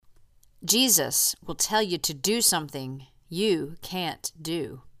Jesus will tell you to do something you can't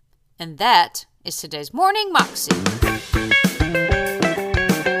do. And that is today's Morning Moxie.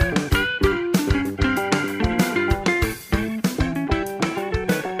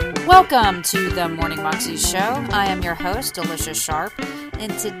 Welcome to the Morning Moxie Show. I am your host, Alicia Sharp,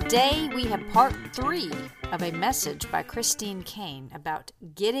 and today we have part 3 of a message by Christine Caine about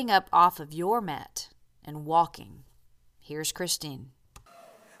getting up off of your mat and walking. Here's Christine.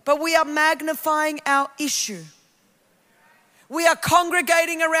 But we are magnifying our issue. We are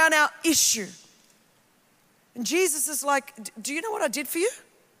congregating around our issue. And Jesus is like, do you know what I did for you?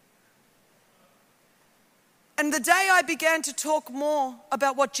 And the day I began to talk more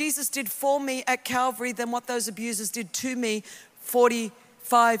about what Jesus did for me at Calvary than what those abusers did to me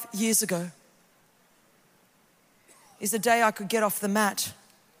 45 years ago is the day I could get off the mat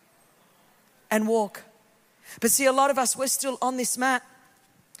and walk. But see, a lot of us, we're still on this mat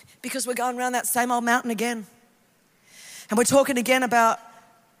because we're going around that same old mountain again. And we're talking again about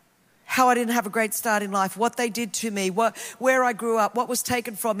how I didn't have a great start in life, what they did to me, where I grew up, what was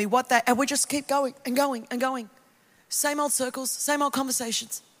taken from me, and we just keep going and going and going. Same old circles, same old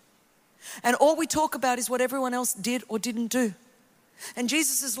conversations. And all we talk about is what everyone else did or didn't do. And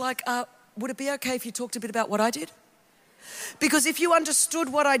Jesus is like, would it be okay if you talked a bit about what I did? Because if you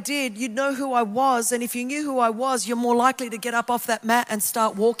understood what I did, you'd know who I was. And if you knew who I was, you're more likely to get up off that mat and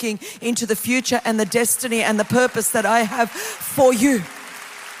start walking into the future and the destiny and the purpose that I have for you.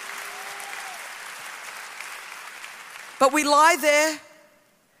 But we lie there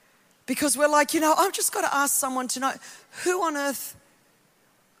because we're like, I've just got to ask someone to know who on earth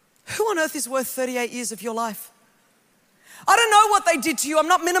is worth 38 years of your life? I don't know what they did to you. I'm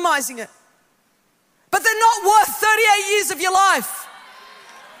not minimizing it. But they're not worth 38 years of your life.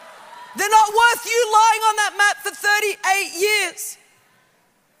 They're not worth you lying on that mat for 38 years.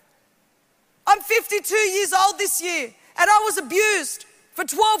 I'm 52 years old this year, and I was abused for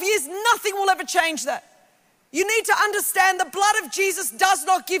 12 years. Nothing will ever change that. You need to understand the blood of Jesus does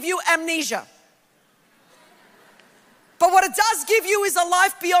not give you amnesia. But what it does give you is a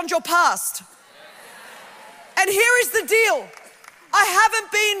life beyond your past. And here is the deal.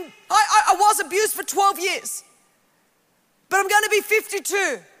 I was abused for 12 years, but I'm going to be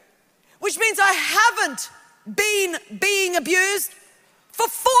 52, which means I haven't been being abused for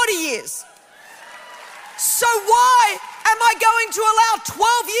 40 years. So why am I going to allow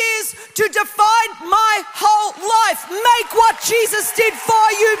 12 years to define my whole life? Make what Jesus did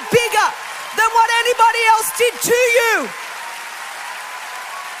for you bigger than what anybody else did to you.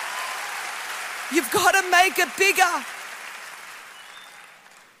 You've got to make it bigger.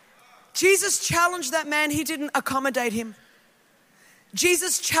 Jesus challenged that man. He didn't accommodate him.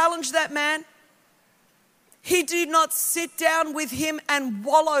 Jesus challenged that man. He did not sit down with him and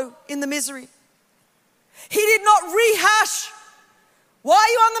wallow in the misery. He did not rehash. Why are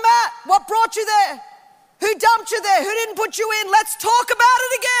you on the mat? What brought you there? Who dumped you there? Who didn't put you in? Let's talk about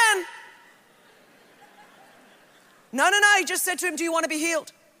it again. No. He just said to him, do you want to be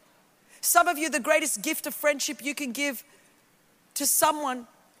healed? Some of you, the greatest gift of friendship you can give to someone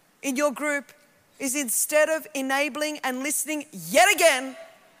in your group is instead of enabling and listening yet again,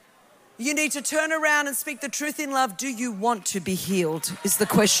 you need to turn around and speak the truth in love. Do you want to be healed? Is the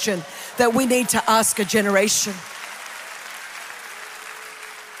question that we need to ask a generation.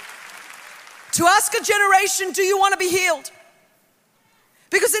 To ask a generation, do you want to be healed?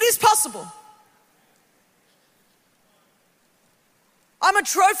 Because it is possible. I'm a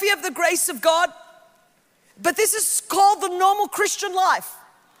trophy of the grace of God, but this is called the normal Christian life.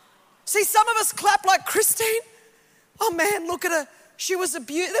 See, some of us clap like Christine. Oh man, look at her. She was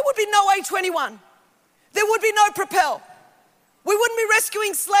abused. There would be no A21. There would be no Propel. We wouldn't be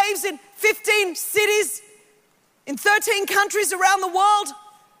rescuing slaves in 15 cities, in 13 countries around the world.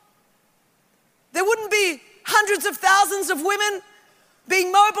 There wouldn't be hundreds of thousands of women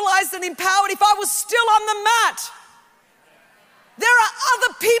being mobilized and empowered if I was still on the mat. There are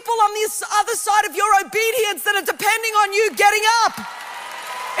other people on the other side of your obedience that are depending on you getting up.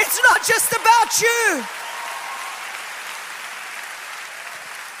 It's not just about you.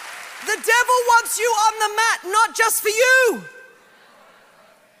 The devil wants you on the mat, not just for you.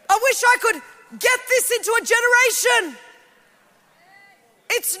 I wish I could get this into a generation.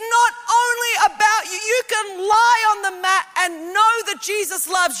 It's not only about you. You can lie on the mat and know that Jesus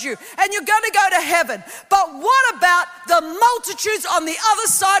loves you and you're going to go to heaven. But what about the multitudes on the other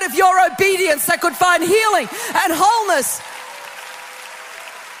side of your obedience that could find healing and wholeness?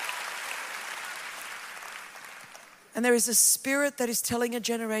 And there is a spirit that is telling a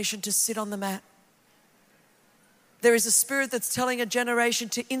generation to sit on the mat. There is a spirit that's telling a generation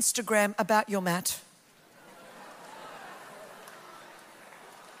to Instagram about your mat.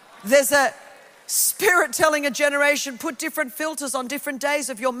 There's a spirit telling a generation, put different filters on different days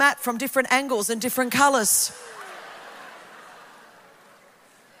of your mat from different angles and different colors.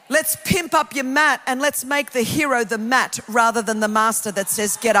 Let's pimp up your mat and let's make the hero the mat rather than the master that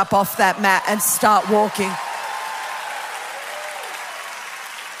says, get up off that mat and start walking.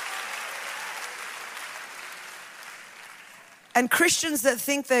 And Christians that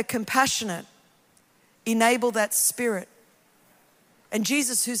think they're compassionate enable that spirit. And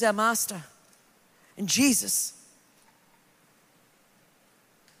Jesus, who's our master, and Jesus,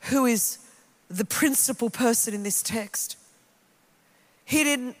 who is the principal person in this text, he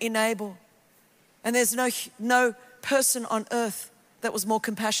didn't enable. And there's no person on earth that was more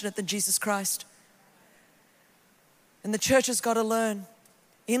compassionate than Jesus Christ. And the church has got to learn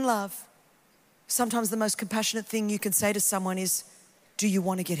in love. Sometimes the most compassionate thing you can say to someone is, do you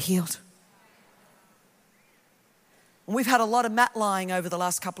want to get healed? And we've had a lot of mat lying over the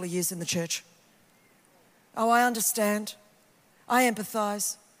last couple of years in the church. Oh, I understand. I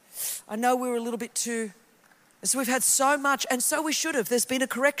empathize. I know we were a little bit too. So we've had so much, and so we should have. There's been a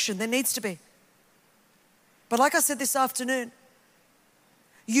correction. There needs to be. But like I said this afternoon,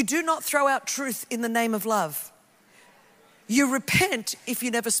 you do not throw out truth in the name of love. You repent if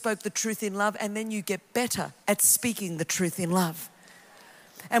you never spoke the truth in love, and then you get better at speaking the truth in love.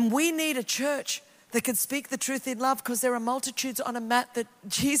 And we need a church that can speak the truth in love, because there are multitudes on a mat that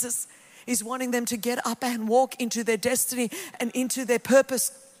Jesus is wanting them to get up and walk into their destiny and into their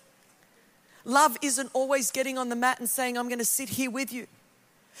purpose. Love isn't always getting on the mat and saying, I'm going to sit here with you.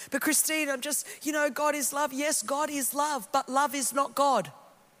 But Christine, I'm just, God is love. Yes, God is love, but love is not God.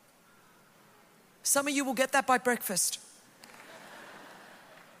 Some of you will get that by breakfast.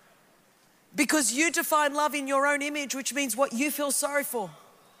 Because you define love in your own image, which means what you feel sorry for.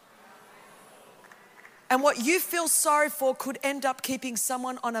 And what you feel sorry for could end up keeping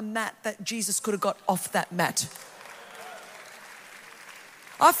someone on a mat that Jesus could have got off that mat.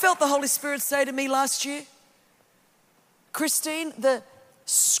 I felt the Holy Spirit say to me last year, Christine, the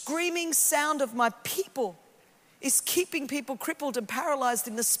screaming sound of my people is keeping people crippled and paralyzed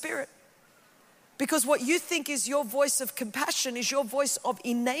in the spirit. Because what you think is your voice of compassion is your voice of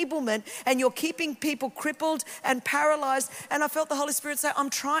enablement, and you're keeping people crippled and paralyzed. And I felt the Holy Spirit say,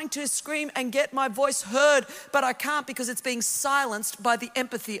 I'm trying to scream and get my voice heard, but I can't because it's being silenced by the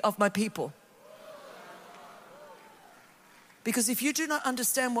empathy of my people. Because if you do not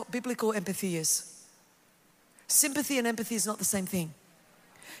understand what biblical empathy is, sympathy and empathy is not the same thing.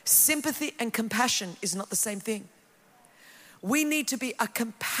 Sympathy and compassion is not the same thing. We need to be a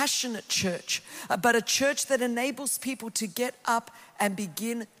compassionate church, but a church that enables people to get up and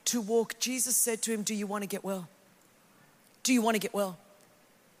begin to walk. Jesus said to him, do you want to get well? Do you want to get well?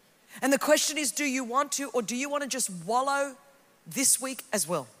 And the question is, do you want to, or do you want to just wallow this week as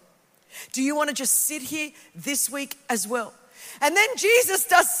well? Do you want to just sit here this week as well? And then Jesus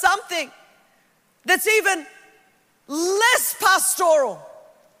does something that's even less pastoral.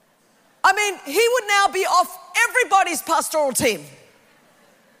 I mean, he would now be off everybody's pastoral team.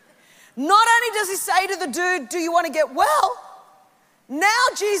 Not only does he say to the dude, do you want to get well? Now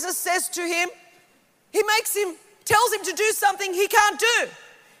Jesus says to him, tells him to do something he can't do.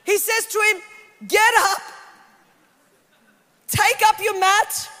 He says to him, get up, take up your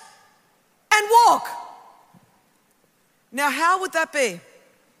mat, and walk. Now, how would that be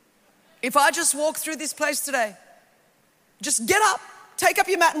if I just walk through this place today? Just get up, take up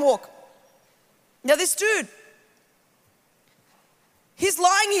your mat, and walk. Now, this dude, he's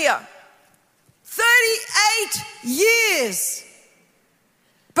lying here 38 years.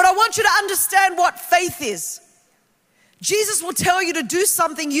 But I want you to understand what faith is. Jesus will tell you to do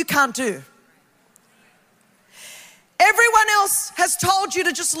something you can't do. Everyone else has told you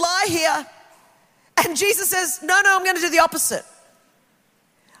to just lie here, and Jesus says, no, I'm going to do the opposite.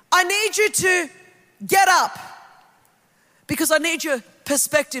 I need you to get up because I need your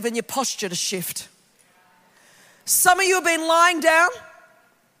perspective and your posture to shift. Some of you have been lying down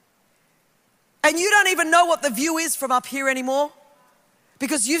and you don't even know what the view is from up here anymore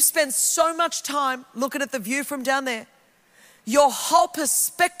because you've spent so much time looking at the view from down there. Your whole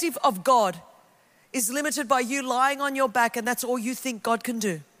perspective of God is limited by you lying on your back, and that's all you think God can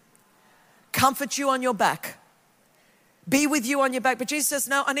do. Comfort you on your back. Be with you on your back. But Jesus says,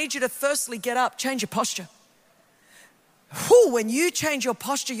 no, I need you to firstly get up, change your posture. When you change your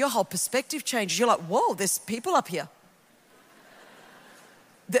posture, your whole perspective changes. You're like, whoa, there's people up here.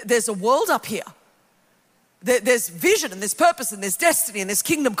 There's a world up here. There's vision and there's purpose and there's destiny and there's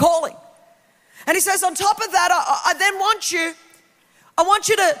kingdom calling. And he says, on top of that, I then want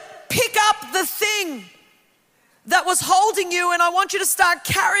you to pick up the thing that was holding you, and I want you to start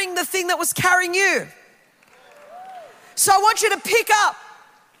carrying the thing that was carrying you. So I want you to pick up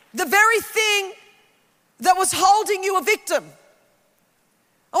the very thing that was holding you a victim.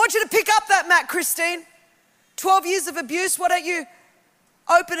 I want you to pick up that mat, Christine. 12 years of abuse. Why don't you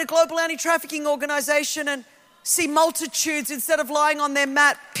open a global anti-trafficking organization and see multitudes, instead of lying on their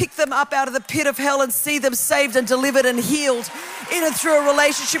mat, pick them up out of the pit of hell and see them saved and delivered and healed in and through a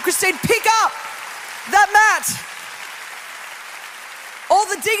relationship. Christine, pick up that mat. All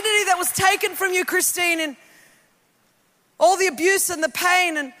the dignity that was taken from you, Christine, and all the abuse and the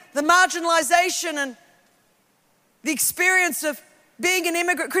pain and the marginalization and the experience of being an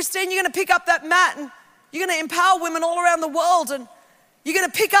immigrant. Christine, you're going to pick up that mat and you're going to empower women all around the world, and you're going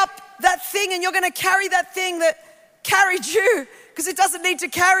to pick up that thing and you're going to carry that thing that carried you, because it doesn't need to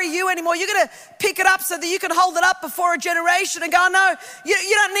carry you anymore. You're going to pick it up so that you can hold it up before a generation and go, no,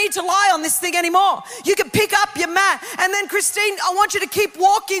 you don't need to lie on this thing anymore. You can pick up your mat. And then, Christine, I want you to keep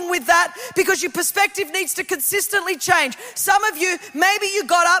walking with that, because your perspective needs to consistently change. Some of you, maybe you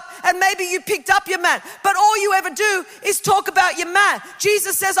got up and maybe you picked up your mat, but all you ever do is talk about your mat.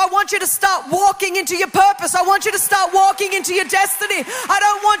 Jesus says, I want you to start walking into your purpose. I want you to start walking into your destiny. I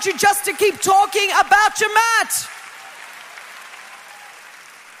don't want you just to keep talking about your mat.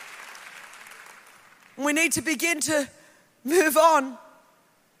 We need to begin to move on.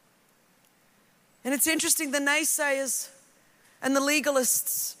 And it's interesting, the naysayers and the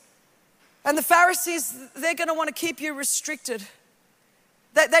legalists and the Pharisees, they're going to want to keep you restricted.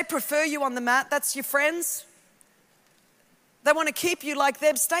 They prefer you on the mat. That's your friends. They want to keep you like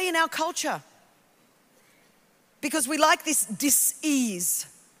them. Stay in our culture, because we like this dis-ease.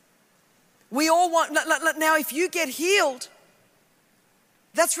 We all want, now if you get healed,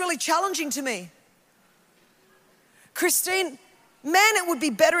 that's really challenging to me. Christine, man, it would be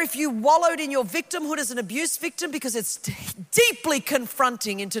better if you wallowed in your victimhood as an abuse victim, because it's deeply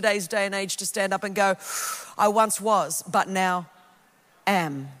confronting in today's day and age to stand up and go, I once was, but now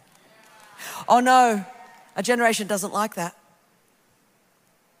am. Oh no, a generation doesn't like that.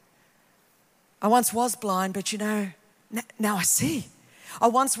 I once was blind, but now I see. I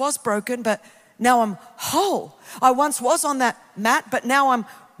once was broken, but now I'm whole. I once was on that mat, but now I'm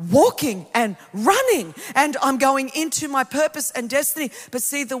walking and running, and I'm going into my purpose and destiny. But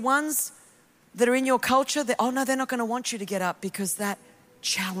see, the ones that are in your culture, they're not going to want you to get up, because that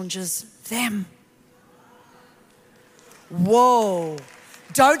challenges them. Whoa.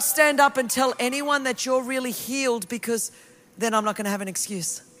 Don't stand up and tell anyone that you're really healed, because then I'm not going to have an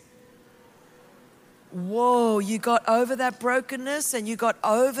excuse. Whoa, you got over that brokenness and you got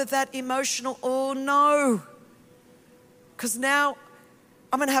over that emotional, oh no. Because now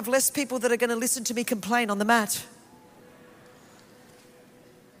I'm going to have less people that are going to listen to me complain on the mat.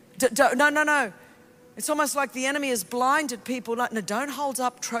 No. It's almost like the enemy has blinded people. No, don't hold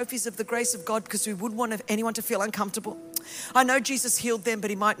up trophies of the grace of God, because we wouldn't want anyone to feel uncomfortable. I know Jesus healed them, but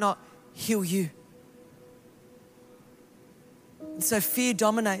he might not heal you. And so fear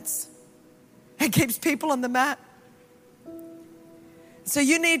dominates and keeps people on the mat. So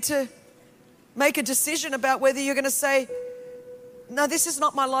you need to make a decision about whether you're going to say, no, this is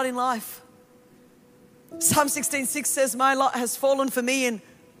not my lot in life. Psalm 16:6 says, my lot has fallen for me in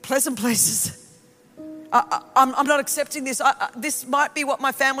pleasant places. I'm not accepting this. This might be what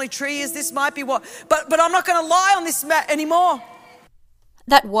my family tree is. This might be what, but I'm not going to lie on this mat anymore.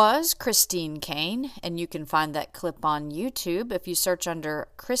 That was Christine Caine, and you can find that clip on YouTube if you search under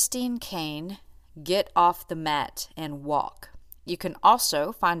Christine Caine, Get Off the Mat and Walk. You can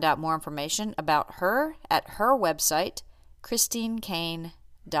also find out more information about her at her website,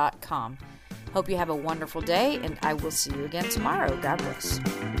 ChristineCaine.com. Hope you have a wonderful day, and I will see you again tomorrow. God bless.